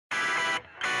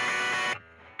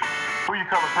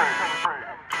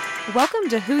Welcome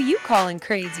to Who You Callin'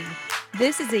 Crazy.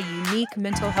 This is a unique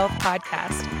mental health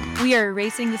podcast. We are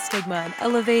erasing the stigma and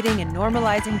elevating and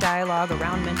normalizing dialogue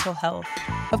around mental health.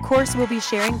 Of course, we'll be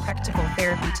sharing practical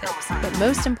therapy tips, but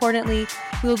most importantly,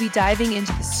 we'll be diving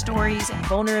into the stories and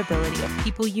vulnerability of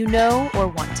people you know or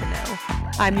want to know.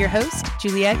 I'm your host,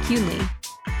 Juliette Cunley.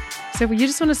 So you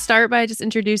just want to start by just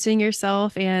introducing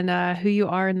yourself and who you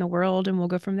are in the world, and we'll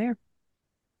go from there.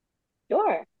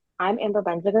 Sure. I'm Amber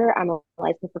Benzinger. I'm a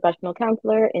licensed professional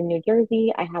counselor in New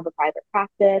Jersey. I have a private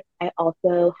practice. I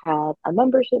also have a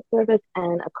membership service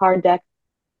and a card deck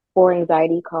for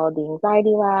anxiety called the Anxiety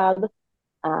Lab,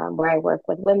 where I work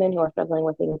with women who are struggling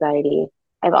with anxiety.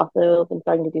 I've also been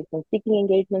starting to do some speaking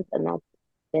engagements, and that's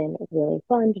been really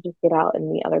fun to just get out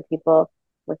and meet other people.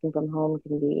 Working from home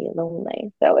can be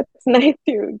lonely. So it's nice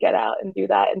to get out and do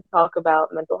that and talk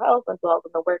about mental health in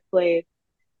the workplace.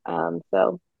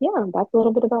 So yeah, that's a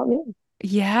little bit about me.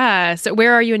 Yeah. So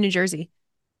where are you in New Jersey?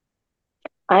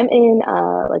 I'm in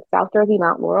like South Jersey,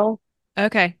 Mount Laurel.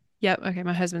 Okay. Yep. Okay.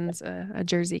 My husband's a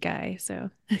Jersey guy, so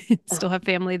still Oh, have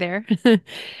family there.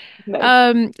 nice.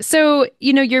 So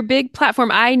your big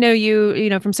platform, I know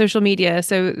you from social media.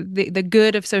 So the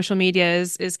good of social media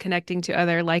is connecting to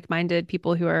other like-minded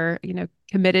people who are,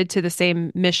 committed to the same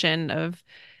mission of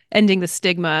ending the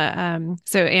stigma.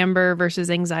 So Amber versus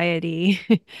anxiety.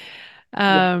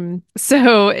 Yeah.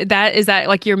 So that is that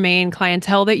like your main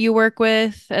clientele that you work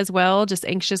with as well, just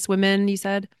anxious women, you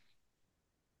said?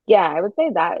 Yeah, I would say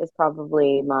that is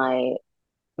probably my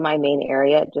main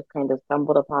area. Just kind of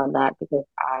stumbled upon that because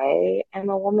I am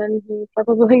a woman who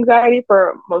struggles with anxiety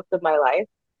for most of my life.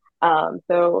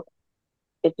 So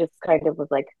it just kind of was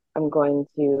like I'm going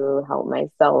to help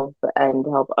myself and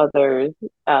help others.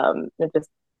 It just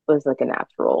was like a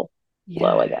natural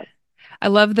flow, Yeah. I guess. I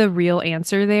love the real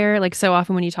answer there. Like so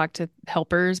often when you talk to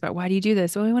helpers about why do you do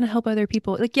this? Well, we want to help other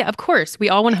people. Like, yeah, of course, we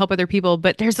all want to help other people,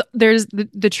 but there's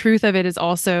the truth of it is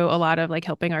also a lot of like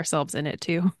helping ourselves in it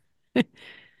too.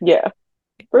 Yeah.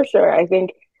 For sure. I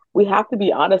think we have to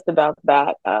be honest about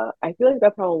that. I feel like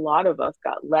that's how a lot of us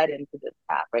got led into this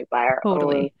path, right? By our own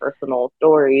Totally. personal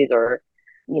stories or,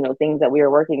 things that we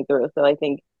were working through. So I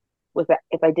think with that,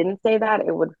 if I didn't say that,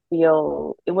 it wouldn't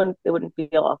feel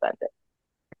authentic.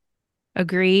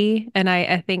 Agree. And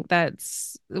I think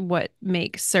that's what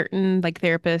makes certain like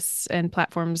therapists and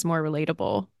platforms more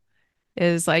relatable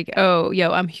is like, oh,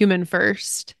 yo, I'm human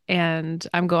first and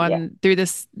I'm Yeah. going through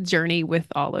this journey with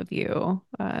all of you.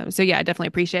 So yeah, I definitely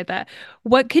appreciate that.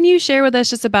 What can you share with us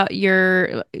just about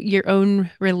your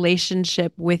own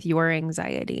relationship with your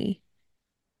anxiety?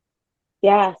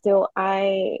 Yeah. So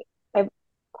I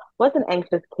was an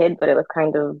anxious kid, but it was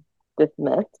kind of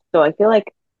dismissed. So I feel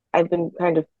like I've been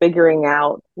kind of figuring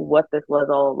out what this was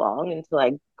all along until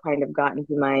I kind of got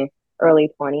into my early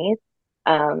 20s.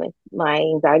 My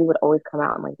anxiety would always come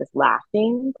out in like this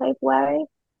lashing type way.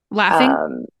 Laughing?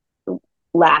 Um,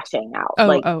 lashing out. Oh,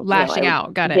 Like, oh, I lashing would,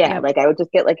 out. Got it. yeah, Yep. like I would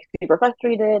just get like super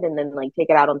frustrated and then like take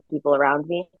it out on people around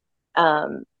me.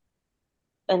 Um,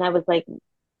 and I was like,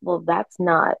 well, that's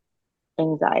not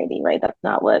anxiety, right? That's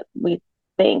not what we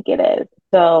think it is.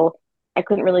 So I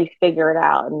couldn't really figure it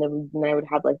out. And then I would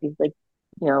have like these like,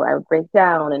 I would break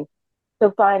down. And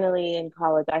so finally in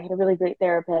college, I had a really great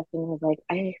therapist and was like,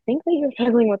 I think that you're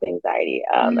struggling with anxiety.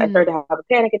 I Mm, started to have a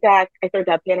panic attack. I started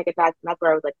to have panic attacks, and that's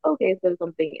where I was like, okay, so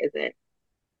something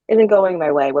isn't going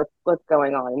my way. What's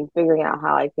going on? And figuring out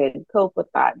how I could cope with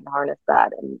that and harness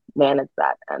that and manage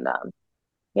that. And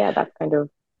yeah, that's kind of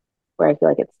where I feel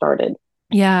like it started.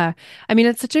 yeah. I mean,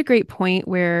 it's such a great point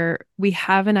where we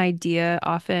have an idea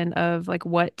often of like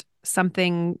what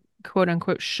something quote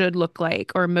unquote should look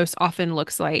like or most often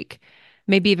looks like,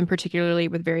 maybe even particularly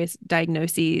with various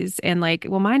diagnoses. And like,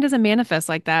 well, mine doesn't manifest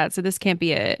like that. So this can't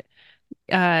be it.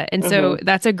 And so Hmm.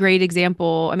 that's a great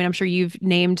example. I mean, I'm sure you've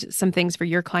named some things for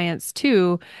your clients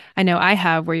too. I know I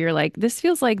have where you're like, this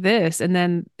feels like this. And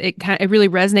then it really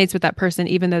resonates with that person,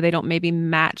 even though they don't maybe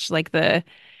match like the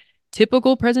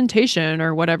typical presentation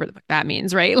or whatever that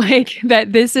means, right? Like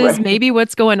that this is Right. maybe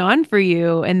what's going on for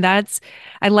you. And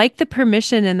I like the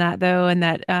permission in that though, and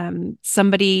that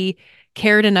somebody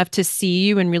cared enough to see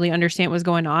you and really understand what was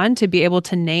going on to be able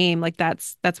to name like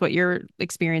that's what you're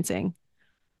experiencing.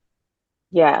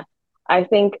 Yeah. I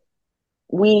think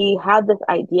we had this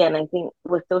idea, and I think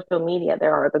with social media,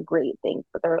 there are the great things,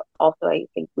 but there are also, I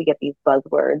think we get these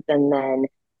buzzwords, and then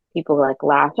people like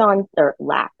latch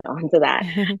onto that.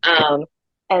 Um,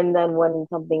 and then when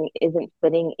something isn't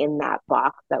fitting in that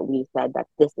box that we said that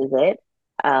this is it,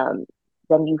 um,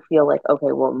 then you feel like,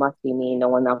 okay, well, it must be me. No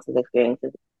one else is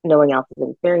experiencing this. No one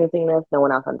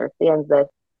else understands this.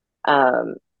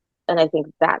 Um, And I think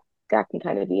that can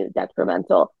kind of be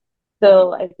detrimental. Mhm.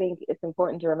 So I think it's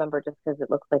important to remember just because it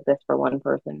looks like this for one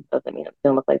person doesn't mean it's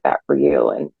going to look like that for you,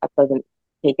 and that doesn't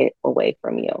take it away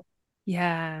from you.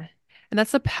 Yeah. And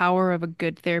that's the power of a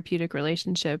good therapeutic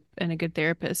relationship and a good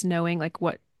therapist, knowing like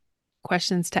what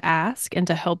questions to ask and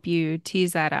to help you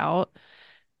tease that out,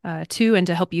 too, and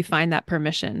to help you find that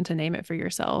permission to name it for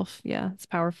yourself. Yeah, it's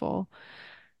powerful.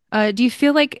 Do you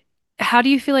feel like, how do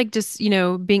you feel like just,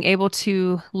 being able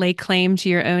to lay claim to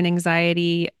your own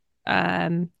anxiety,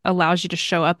 allows you to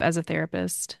show up as a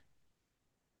therapist?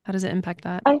 How does it impact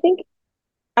that? I think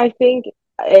I think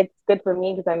it's good for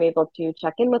me because I'm able to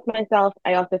check in with myself.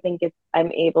 I also think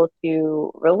I'm able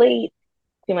to relate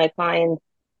to my clients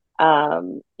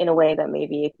in a way that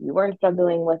maybe if you weren't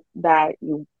struggling with that,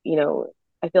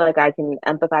 I feel like I can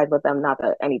empathize with them. Not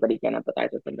that anybody can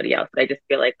empathize with somebody else, but I just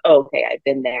feel like, oh, okay, I've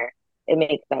been there. It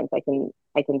makes sense. I can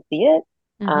see it.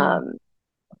 Hmm. Um,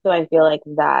 so I feel like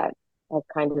that has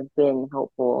kind of been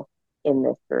helpful in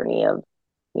this journey of,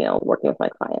 working with my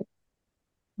clients.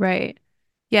 Right.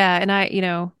 Yeah.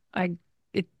 And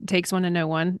it takes one to know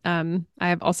one. I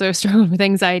have also struggled with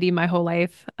anxiety my whole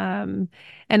life. And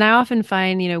I often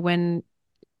find, when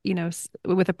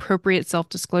with appropriate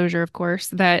self-disclosure, of course,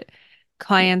 that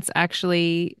clients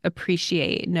actually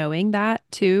appreciate knowing that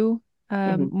too.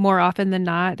 Hmm. More often than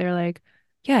not, they're like,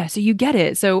 yeah, so you get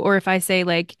it. So, or if I say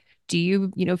like, do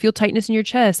you, feel tightness in your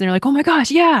chest? And they're like, oh my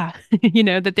gosh, yeah.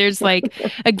 That there's like,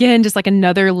 again, just like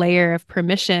another layer of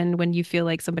permission when you feel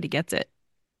like somebody gets it.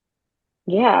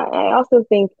 Yeah, I also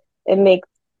think it makes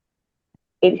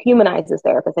it humanizes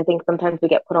therapists. I think sometimes we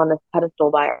get put on this pedestal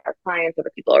by our clients or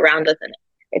the people around us, and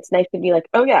it's nice to be like,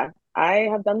 oh yeah, I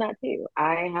have done that too.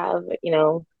 I have,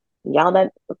 yelled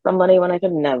at somebody when I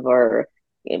should never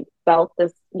felt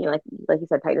this, like you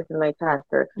said, tightness in my chest.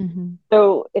 Or Hmm.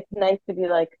 so it's nice to be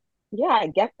like, yeah, I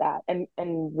get that, and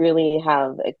really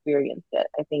have experienced it.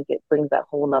 I think it brings that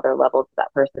whole nother level to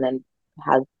that person and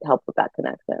has helped with that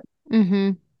connection.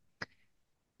 Hmm.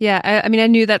 Yeah, I mean, I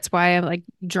knew that's why I'm like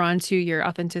drawn to your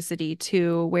authenticity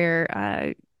too,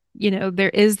 where there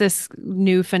is this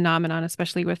new phenomenon,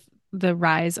 especially with the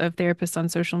rise of therapists on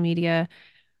social media,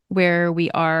 where we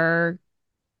are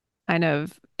kind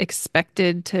of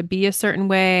expected to be a certain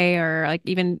way, or like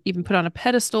even put on a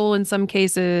pedestal in some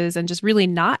cases, and just really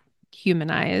not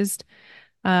humanized.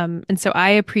 And so I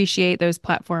appreciate those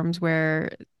platforms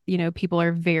where, people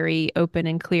are very open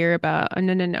and clear about, oh,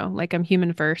 no, no, no, like I'm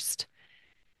human first.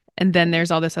 And then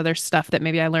there's all this other stuff that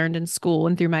maybe I learned in school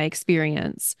and through my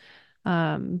experience.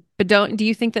 But do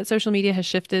you think that social media has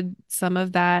shifted some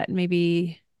of that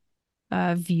maybe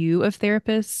view of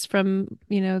therapists from,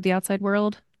 the outside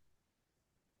world?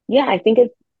 Yeah, I think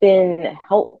it's been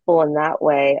helpful in that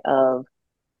way of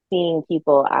seeing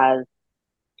people as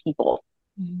people,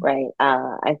 Mhm. right?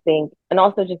 I think, and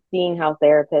also just seeing how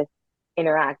therapists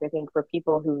interact. I think for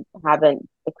people who haven't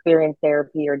experienced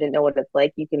therapy or didn't know what it's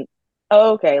like, you can,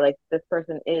 oh, okay, like this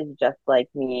person is just like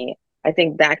me. I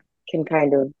think that can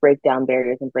kind of break down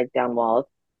barriers and break down walls.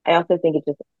 I also think it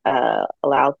just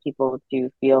allows people to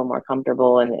feel more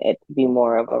comfortable and it to be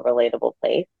more of a relatable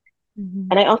place. Mhm.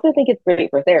 And I also think it's great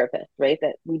for therapists, right?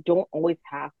 That we don't always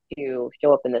have to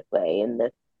show up in this way, in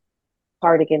this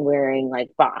cardigan wearing like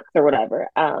box or whatever.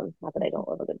 Not that I don't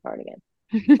love a good cardigan,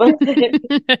 but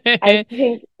I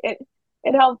think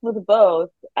it helps with both,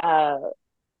 so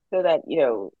that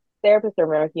therapists are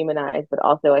more humanized, but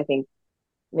also I think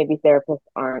maybe therapists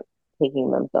aren't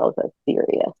taking themselves as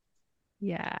serious.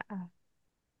 Yeah.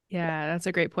 Yeah, that's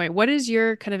a great point. What is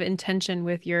your kind of intention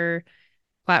with your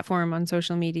platform on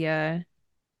social media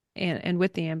and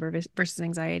with the Amber versus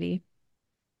anxiety?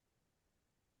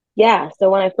 Yeah. So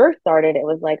when I first started, it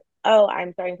was like, oh,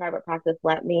 I'm starting private practice.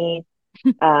 Let me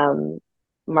um,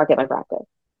 market my practice.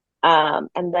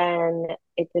 And then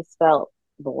it just felt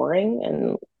boring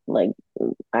and like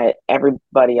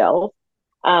everybody else.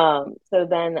 So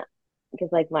then, because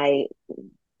like my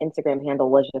Instagram handle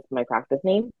was just my practice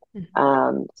name.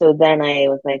 Mhm. So then I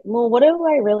was like, well, what do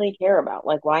I really care about?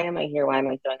 Like, why am I here? Why am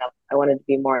I showing up? I wanted to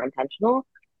be more intentional.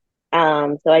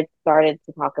 So I started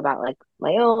to talk about like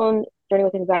my own journey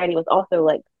with anxiety. It was also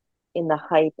like in the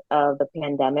height of the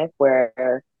pandemic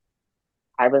where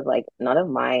I was like, none of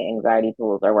my anxiety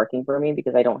tools are working for me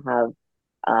because I'm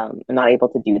not able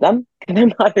to do them and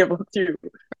I'm not able to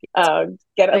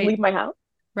Right, leave my house.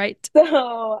 right.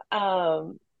 So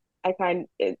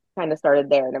it kind of started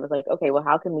there, and it was like, okay, well,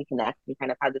 how can we connect? We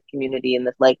kind of have this community and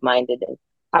this like-minded, and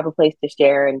have a place to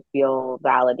share and feel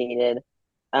validated,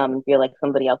 feel like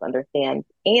somebody else understands,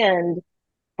 and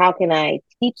how can I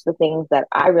teach the things that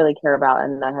I really care about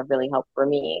and that have really helped for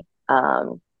me?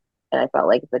 And I felt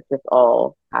like that just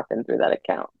all happened through that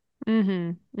account.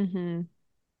 Mm-hmm. Mm-hmm.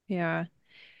 Yeah.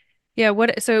 Yeah.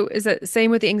 So is it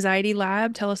same with the anxiety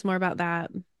lab? Tell us more about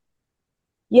that.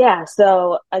 Yeah,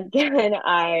 so again,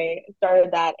 I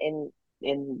started that in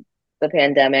the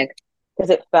pandemic because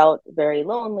it felt very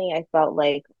lonely. I felt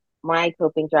like my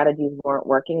coping strategies weren't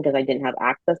working because I didn't have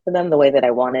access to them the way that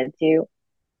I wanted to.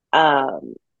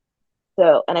 Um,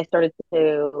 and I started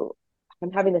to,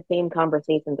 I'm having the same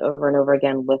conversations over and over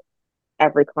again with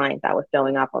every client that was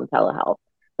showing up on telehealth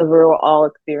because we were all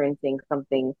experiencing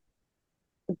something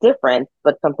different,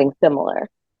 but something similar.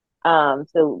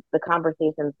 So the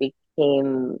conversations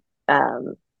became,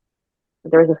 um,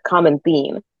 there was this common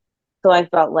theme. So I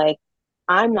felt like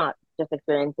I'm not just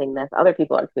experiencing this, other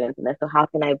people are experiencing this. So how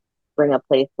can I bring a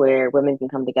place where women can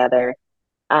come together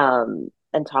and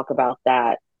talk about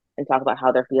that and talk about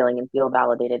how they're feeling and feel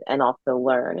validated and also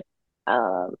learn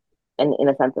um, and in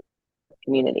a sense of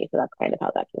community. So that's kind of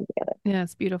how that came together. Yeah,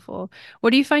 it's beautiful.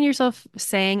 What do you find yourself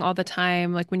saying all the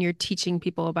time, like when you're teaching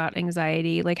people about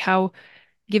anxiety? Like how,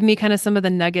 give me kind of some of the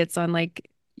nuggets on like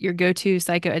your go-to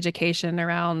psychoeducation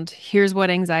around here's what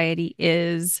anxiety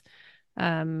is.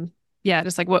 Um, yeah,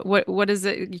 just like what is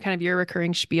it, kind of your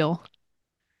recurring spiel?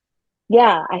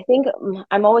 Yeah, I think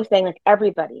I'm always saying like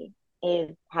everybody is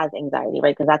has anxiety,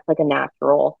 right? Because that's like a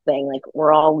natural thing. Like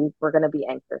we're gonna be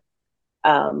anxious.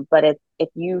 But if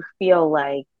you feel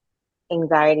like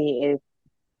anxiety is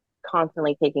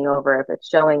constantly taking over, if it's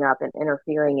showing up and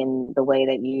interfering in the way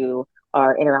that you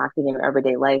are interacting in your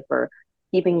everyday life or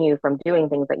keeping you from doing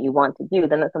things that you want to do,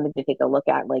 then that's something to take a look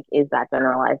at. Like, is that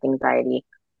generalized anxiety?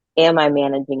 Am I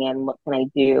managing it? And what can I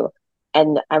do?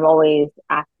 And I'm always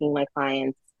asking my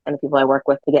clients and the people I work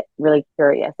with to get really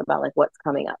curious about like what's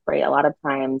coming up, right? A lot of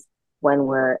times when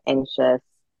we're anxious,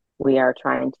 we are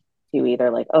trying to either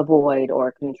like avoid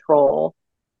or control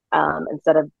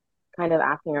instead of kind of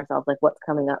asking ourselves like what's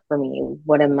coming up for me,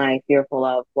 what am I fearful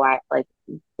of, why, like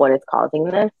what is causing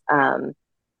this, and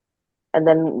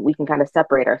then we can kind of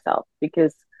separate ourselves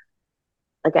because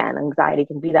again, anxiety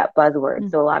can be that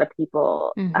buzzword. So a lot of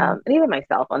people, Mm-hmm. and even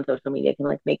myself on social media, can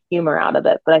like make humor out of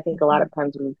it. But I think a lot Hmm. of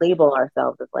times we label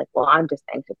ourselves as like, well, I'm just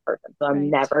an anxious person, so I'm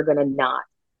Right. never gonna not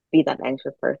be that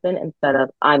anxious person. Instead of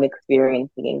I'm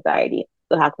experiencing anxiety.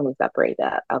 So how can we separate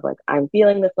that of like I'm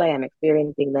feeling this way, I'm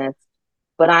experiencing this,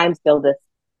 but I'm still this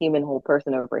human whole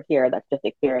person over here that's just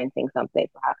experiencing something.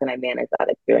 So how can I manage that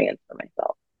experience for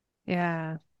myself?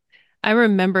 Yeah. I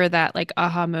remember that like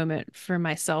aha moment for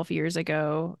myself years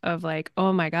ago of like,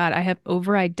 oh my God, I have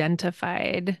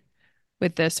over-identified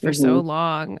with this for so Mm-hmm.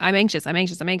 long. I'm anxious, I'm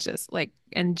anxious, I'm anxious. Like,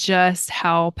 and just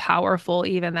how powerful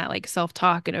even that like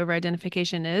self-talk and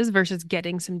over-identification is versus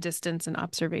getting some distance and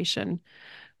observation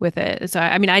with it. So,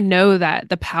 I mean, I know that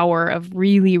the power of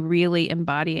really, really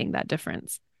embodying that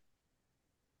difference.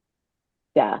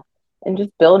 Yeah. And just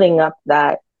building up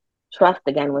that trust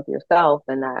again with yourself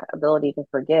and that ability to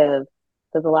forgive.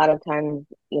 Because a lot of times,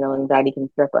 anxiety can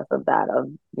strip us of that,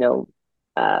 of,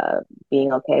 uh,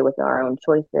 being okay with our own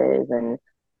choices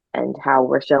and how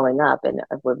we're showing up and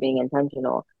if we're being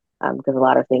intentional. Because a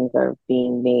lot of things are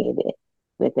being made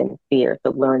within fear.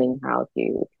 So learning how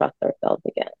to trust ourselves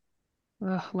again.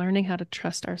 Ugh, learning how to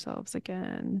trust ourselves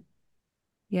again.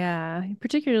 Yeah,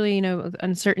 particularly, with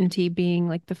uncertainty being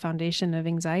like the foundation of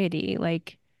anxiety,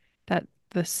 like that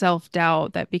the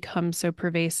self-doubt that becomes so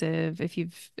pervasive if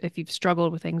you've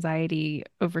struggled with anxiety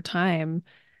over time.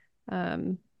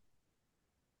 Um,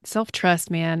 Self-trust,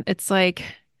 man. It's like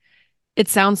it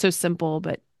sounds so simple,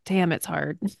 but damn, it's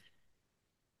hard.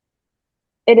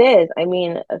 It is. I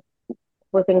mean,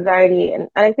 with anxiety, and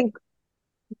I think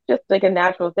just like a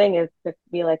natural thing is to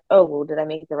be like, oh, well, did I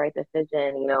make the right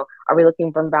decision? Are we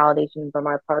looking for validation from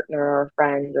our partner or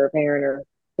friend or parent or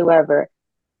whoever?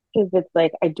 Because it's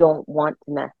like, I don't want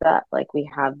to mess up. Like, we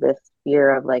have this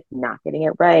fear of like not getting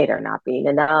it right or not being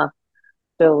enough.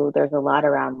 So there's a lot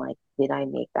around like, did I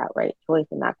make that right choice?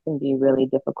 And that can be really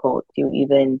difficult to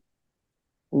even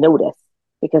notice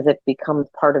because it becomes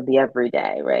part of the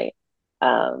everyday, right?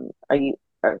 Are you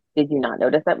or did you not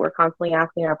notice that we're constantly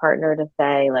asking our partner to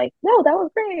say like, no, that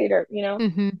was great, or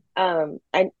Hmm.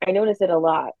 I notice it a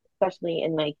lot, especially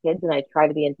in my kids, and I try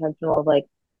to be intentional of like,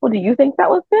 well, do you think that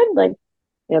was good? Like,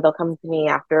 they'll come to me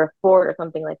after a sport or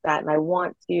something like that, and I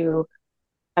want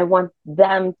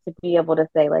them to be able to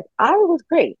say like, I was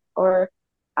great, or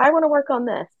I want to work on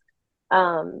this,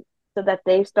 so that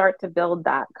they start to build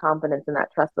that confidence and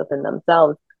that trust within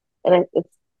themselves. And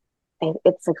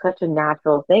it's like such a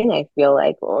natural thing, I feel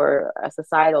like, or a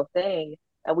societal thing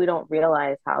that we don't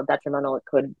realize how detrimental it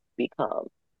could become.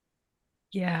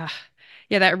 Yeah.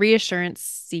 Yeah, that reassurance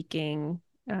seeking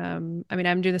I mean,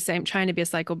 I'm doing the same, trying to be a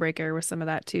cycle breaker with some of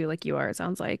that too, like you are, it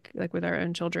sounds like with our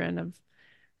own children of,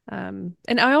 and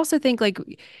I also think like,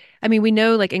 I mean, we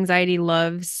know like anxiety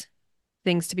loves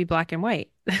things to be black and white.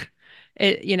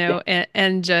 Yeah.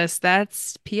 And just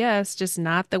that's PS, just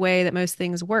not the way that most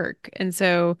things work. And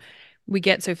so we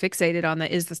get so fixated on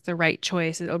the, is this the right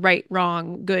choice? Right,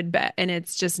 wrong, good, bad. And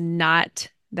it's just not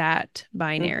that Hmm.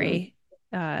 binary.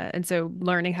 And so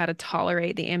learning how to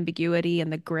tolerate the ambiguity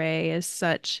and the gray is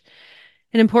such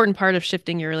an important part of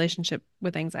shifting your relationship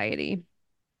with anxiety.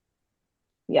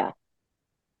 Yeah.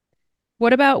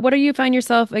 What do you find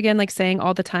yourself again like saying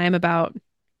all the time about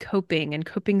coping and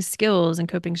coping skills and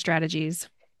coping strategies?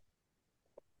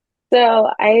 So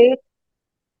I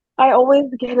always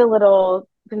get a little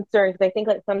concerned because I think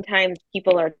like sometimes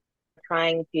people are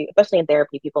trying to, especially in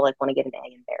therapy, people like want to get an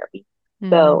A in therapy. Hmm.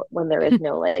 So when there is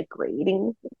no like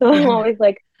grading, so I'm Yeah. always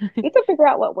like, you have to figure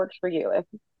out what works for you. If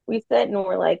we sit and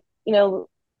we're like,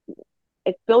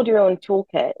 like build your own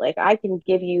toolkit. Like I can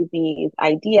give you these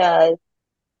ideas,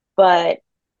 but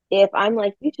if I'm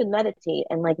like, you should meditate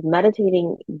and like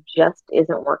meditating just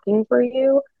isn't working for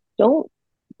you, don't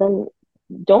then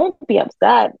don't be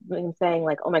upset when saying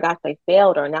like, oh my gosh, I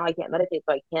failed or now I can't meditate,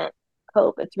 so I can't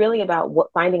cope. It's really about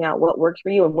what finding out what works for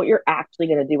you and what you're actually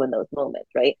going to do in those moments,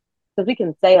 right? Because we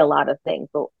can say a lot of things,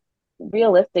 but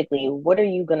realistically, what are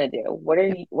you going to do?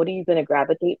 Yep. What are you going to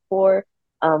gravitate for?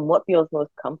 What feels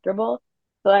most comfortable?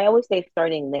 So I always say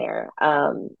starting there,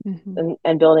 Hmm.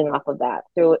 and building off of that.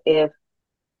 So if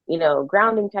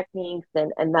grounding techniques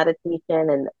and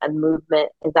meditation and movement,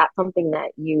 is that something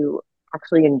that you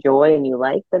actually enjoy and you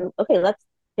like, then okay, let's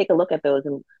take a look at those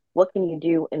and what can you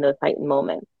do in those heightened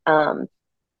moments.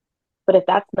 But if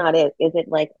that's not it, is it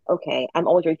like, okay, I'm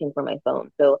always reaching for my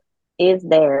phone. So is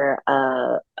there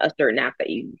a certain app that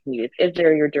you can use? Is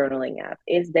there your journaling app?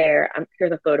 Is there,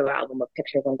 here's a photo album of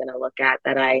pictures I'm going to look at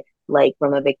that I like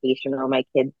from a vacation or my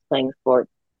kids playing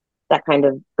sports that kind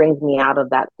of brings me out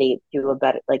of that state to a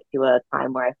better, like to a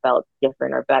time where I felt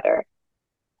different or better.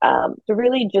 So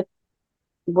really just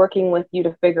working with you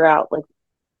to figure out like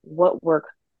what works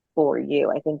for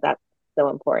you. I think that's so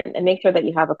important, and make sure that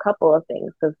you have a couple of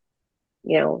things because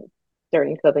you know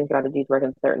certain coping strategies work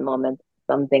in certain moments.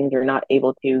 Some things you're not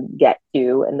able to get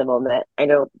to in the moment. I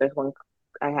know there's one.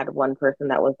 I had one person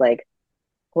that was like,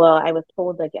 "Well, I was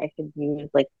told like I should use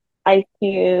like ice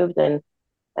cubes and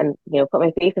put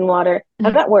my face in water.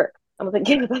 How's that work?" I was like,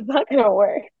 "Yeah, that's not gonna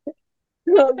work.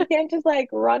 No, you can't just like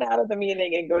run out of the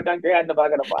meeting and go dunk your head in the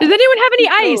bucket of Does water." anyone have any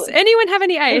ice? So, Anyone have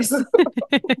any ice?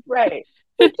 right.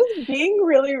 So just being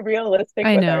really realistic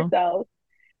I with know. ourselves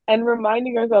and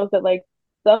reminding ourselves that like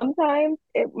sometimes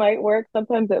it might work,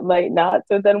 sometimes it might not.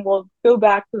 So then we'll go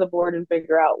back to the board and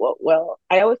figure out what will.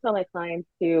 I always tell my clients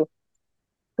to,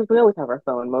 because we always have our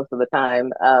phone most of the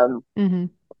time, Hmm.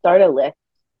 start a list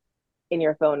in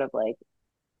your phone of like,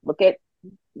 look at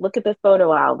look at this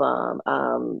photo album.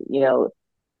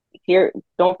 Here,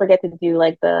 don't forget to do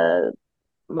like the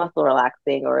muscle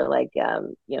relaxing or like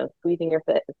squeezing your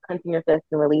fist, clenching your fist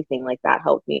and releasing. Like that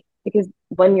helps me because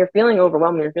when you're feeling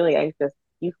overwhelmed, you're feeling anxious,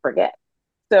 you forget.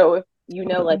 So if like,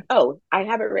 Totally. oh, I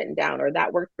have it written down or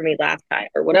that worked for me last time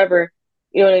or whatever,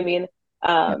 you know what I mean? Yep.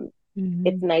 Um, Hmm.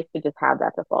 it's nice to just have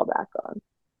that to fall back on.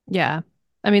 Yeah.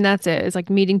 I mean, that's it. It's like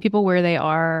meeting people where they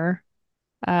are.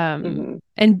 Hmm.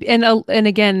 And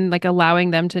again, like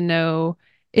allowing them to know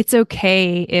it's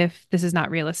okay if this is not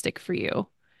realistic for you.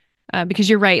 Because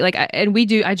you're right. Like, and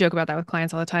I joke about that with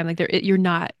clients all the time. Like, you're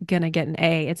not gonna get an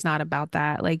A. It's not about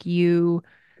that. Like,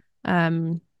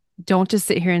 um, don't just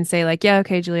sit here and say like, yeah,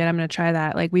 okay, Juliet, I'm gonna try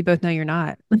that. Like, we both know you're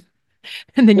not.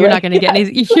 And then you're not Right? going to get Yes.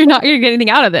 any, you're not going to get anything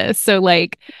out of this. So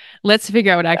like, let's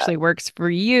figure out what Yes. actually works for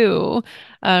you.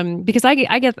 Because I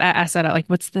get asked that like,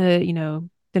 what's the,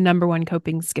 the number one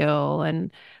coping skill?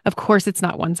 And of course it's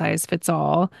not one size fits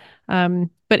all.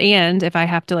 But if I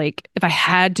have to like, if I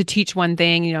had to teach one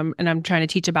thing, and I'm trying to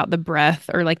teach about the breath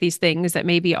or like these things that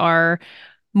maybe are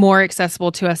more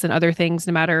accessible to us than other things,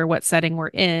 no matter what setting we're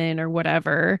in or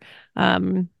whatever.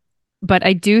 Um, but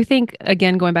I do think,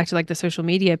 again, going back to like the social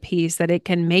media piece, that it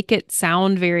can make it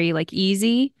sound very like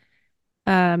easy.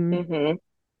 Um, Hmm.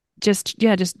 just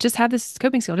have this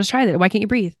coping skill. Just try that. Why can't you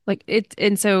breathe? Like it.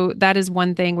 And so that is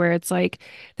one thing where it's like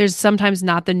there's sometimes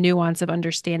not the nuance of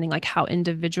understanding like how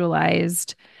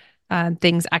individualized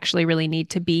things actually really need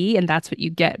to be, and that's what you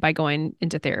get by going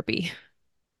into therapy.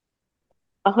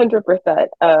 100%.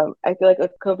 I feel like a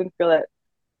coping skill that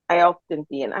I often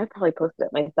see, and I probably posted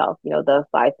it myself, the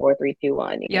 5, 4, 3, 2,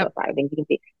 1, Yep. the 5 things you can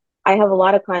see. I have a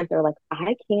lot of clients that are like,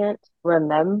 I can't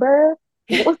remember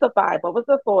what was the 5, what was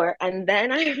the 4, and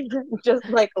then I just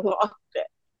like lost it.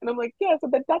 And I'm like, yeah, so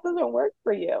that doesn't work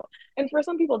for you. And for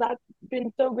some people, that's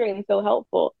been so great and so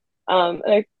helpful.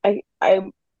 And I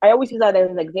always use that as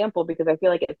an example because I feel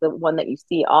like it's the one that you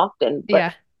see often. But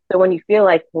Yeah. so when you feel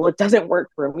like, well, it doesn't work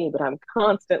for me, but I'm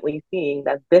constantly seeing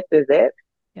that this is it,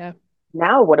 Yeah.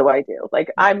 now what do I do?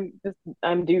 Like I'm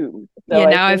doomed. So Yeah.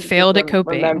 I Now I've think just failed at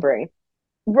coping. remembering,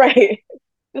 right?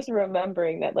 Just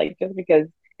remembering that like just because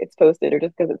it's posted or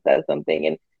just because it says something,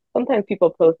 and sometimes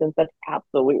people post in such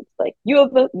absolutes, like you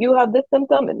have this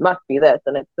symptom, it must be this,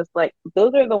 and it's just like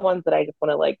those are the ones that I just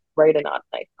want to like write a not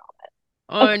nice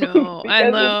Oh comment no, I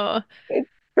because know. it's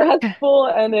stressful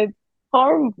and it's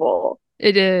harmful.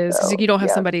 It is because So you don't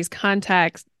have yeah, somebody's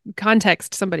context,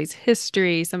 somebody's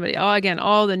history, somebody, oh, again,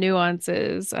 all the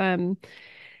nuances.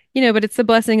 But it's the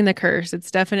blessing and the curse.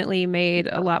 It's definitely made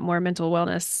a lot more mental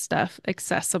wellness stuff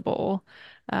accessible.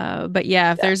 But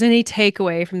yeah, if yeah, there's any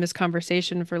takeaway from this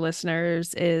conversation for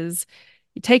listeners is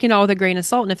take it all with a grain of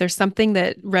salt. And if there's something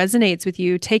that resonates with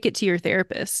you, take it to your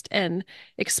therapist and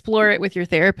explore it with your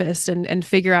therapist and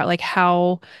figure out like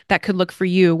how that could look for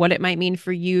you, what it might mean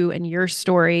for you and your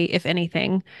story, if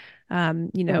anything.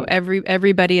 mhm,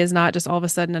 Everybody is not just all of a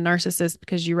sudden a narcissist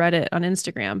because you read it on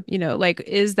Instagram. Like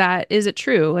is it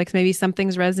true? Like maybe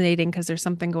something's resonating because there's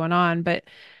something going on,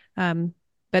 um,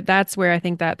 but that's where I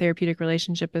think that therapeutic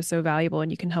relationship is so valuable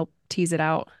and you can help tease it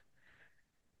out.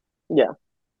 yeah.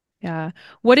 Yeah.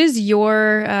 What is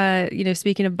your,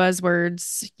 speaking of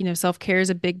buzzwords, self-care is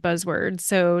a big buzzword.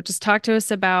 So just talk to us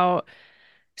about,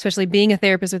 especially being a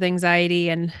therapist with anxiety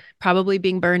and probably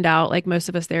being burned out like most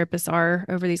of us therapists are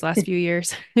over these last few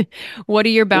years. What are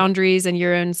your boundaries and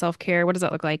your own self-care? What does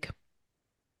that look like?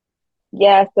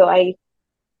 Yeah, so I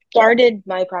started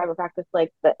my private practice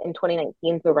in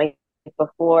 2019, so right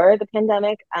before the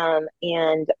pandemic.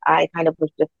 And I kind of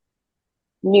was just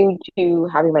new to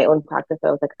having my own practice. So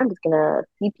I was like, I'm just gonna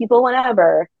see people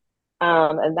whenever.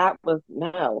 And that was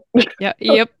no. Yeah.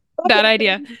 So Yep. I That have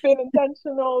idea. been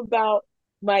intentional about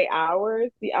my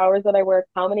hours, the hours that I work,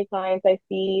 how many clients I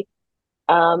see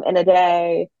in a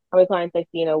day, how many clients I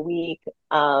see in a week,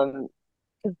 um,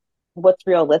 what's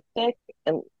realistic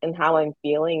and how I'm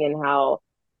feeling and how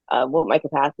what my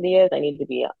capacity is. I need to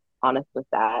be honest with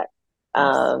that.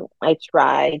 Yes. I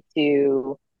try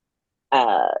to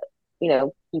uh,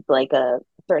 keep like a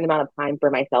certain amount of time for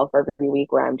myself every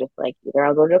week where I'm just like either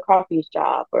I'll go to a coffee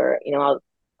shop or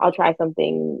I'll try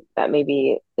something that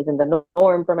maybe isn't the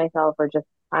norm for myself or just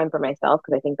time for myself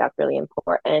because I think that's really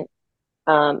important.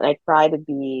 And I try to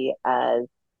be as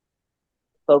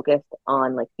focused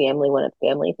on like family when it's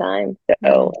family time.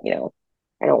 Mm, So,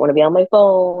 I don't want to be on my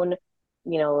phone,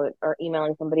 or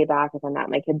emailing somebody back if I'm at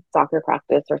my kid's soccer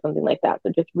practice or something like that.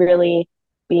 So just really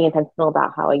being intentional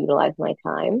about how I utilize my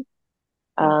time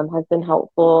yeah. has been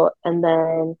helpful. And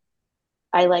then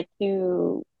I like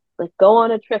to like go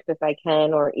on a trip if I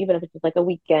can, or even if it's just like a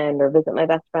weekend or visit my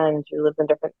best friend who lives in a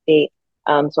different state.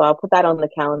 So I'll put that on the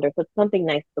calendar. So it's something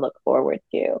nice to look forward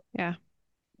to. Yeah.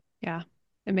 Yeah.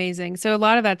 Amazing. So a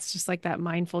lot of that's just like that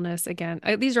mindfulness again.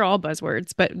 These are all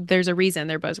buzzwords, but there's a reason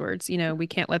they're buzzwords. We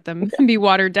can't let them be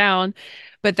watered down.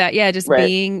 But that, yeah, just Right.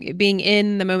 being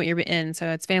in the moment you're in. So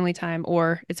it's family time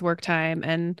or it's work time.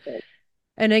 And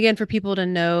again, for people to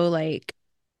know, like,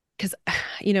 because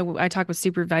I talk with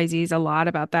supervisees a lot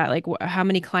about that, like how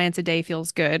many clients a day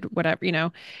feels good,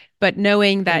 whatever, but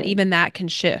knowing that Mm, even that can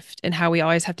shift and how we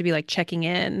always have to be like checking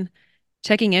in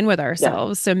with yeah.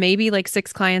 ourselves. So maybe like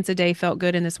 6 clients a day felt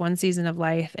good in this one season of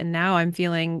life. And now I'm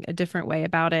feeling a different way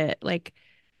about it. Like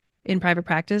in private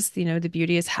practice, the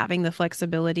beauty is having the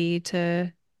flexibility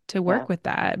to Yeah. work with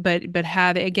that. But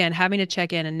having to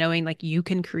check in and knowing like you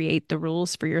can create the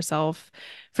rules for yourself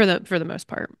for the most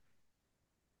part.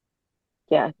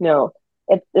 Yeah. No,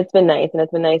 it's been nice, and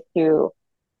it's been nice to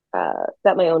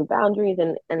set my own boundaries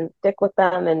and stick with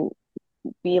them and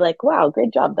be like, wow,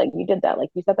 great job. Like you did that. Like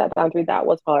you set that boundary. That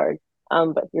was hard.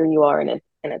 But here you are and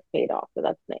it's paid off. So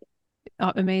that's nice.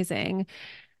 Oh, amazing.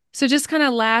 So just kind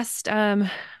of last,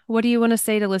 what do you want to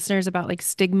say to listeners about like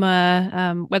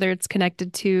stigma, whether it's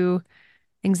connected to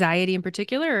anxiety in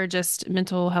particular or just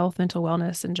mental health, mental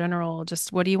wellness in general?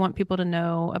 Just what do you want people to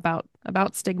know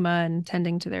about stigma and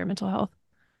tending to their mental health?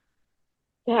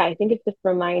 Yeah, I think it's just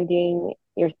reminding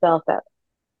yourself that,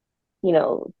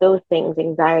 those things,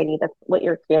 anxiety, that's what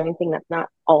you're experiencing. That's not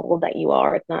all that you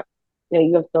are. It's not,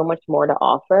 you have so much more to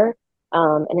offer.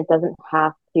 And it doesn't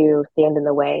have to stand in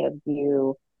the way of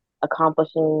you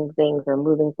accomplishing things or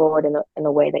moving forward in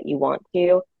a way that you want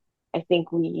to. I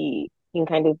think we can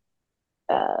kind of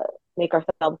make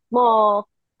ourselves small,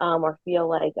 or feel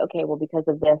like, okay, well, because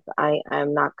of this,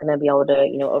 I'm not going to be able to,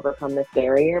 overcome this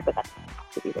barrier, but that doesn't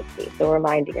have to be the case. So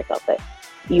reminding yourself that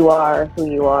you are who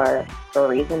you are for a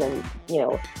reason, and,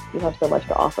 you have so much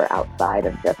to offer outside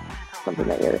of just something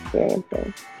that you're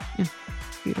experiencing.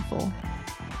 Beautiful.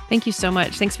 Thank you so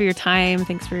much. Thanks for your time.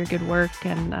 Thanks for your good work.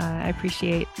 And I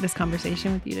appreciate this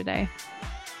conversation with you today.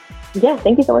 Yeah,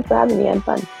 thank you so much for having me. And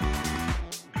fun.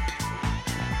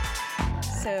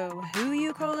 So, who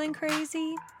you calling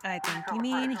crazy? I think you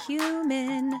mean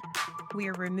human.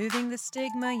 We're removing the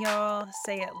stigma, y'all.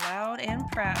 Say it loud and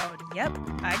proud. Yep,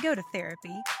 I go to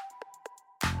therapy.